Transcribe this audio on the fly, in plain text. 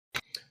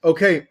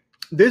Okay,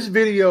 this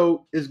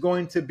video is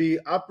going to be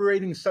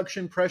operating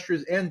suction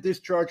pressures and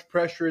discharge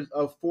pressures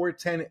of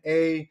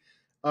 410A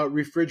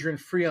refrigerant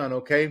Freon.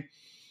 Okay,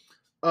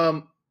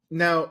 um,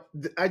 now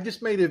I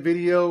just made a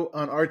video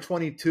on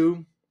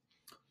R22.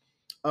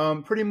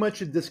 Pretty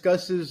much it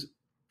discusses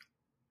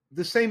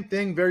the same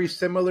thing, very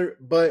similar,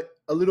 but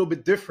a little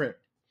bit different.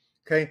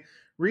 Okay,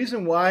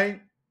 reason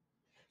why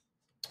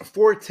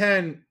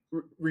 410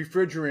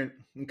 refrigerant.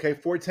 Okay,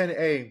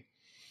 410A.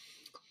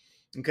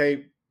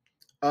 Okay,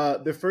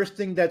 the first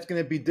thing that's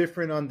going to be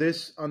different on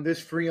this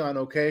Freon,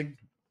 okay,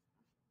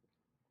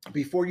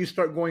 before you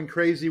start going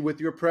crazy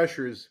with your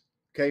pressures,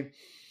 okay,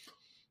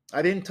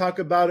 I didn't talk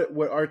about it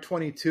with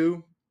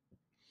R22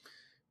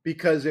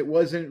 because it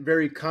wasn't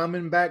very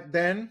common back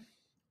then,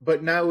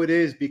 but now it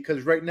is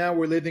because right now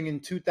we're living in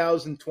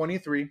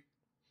 2023,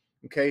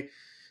 okay.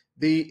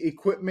 The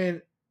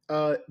equipment,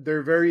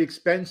 they're very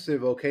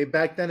expensive, okay.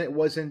 Back then it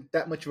wasn't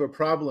that much of a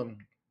problem.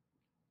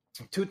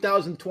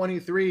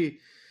 2023,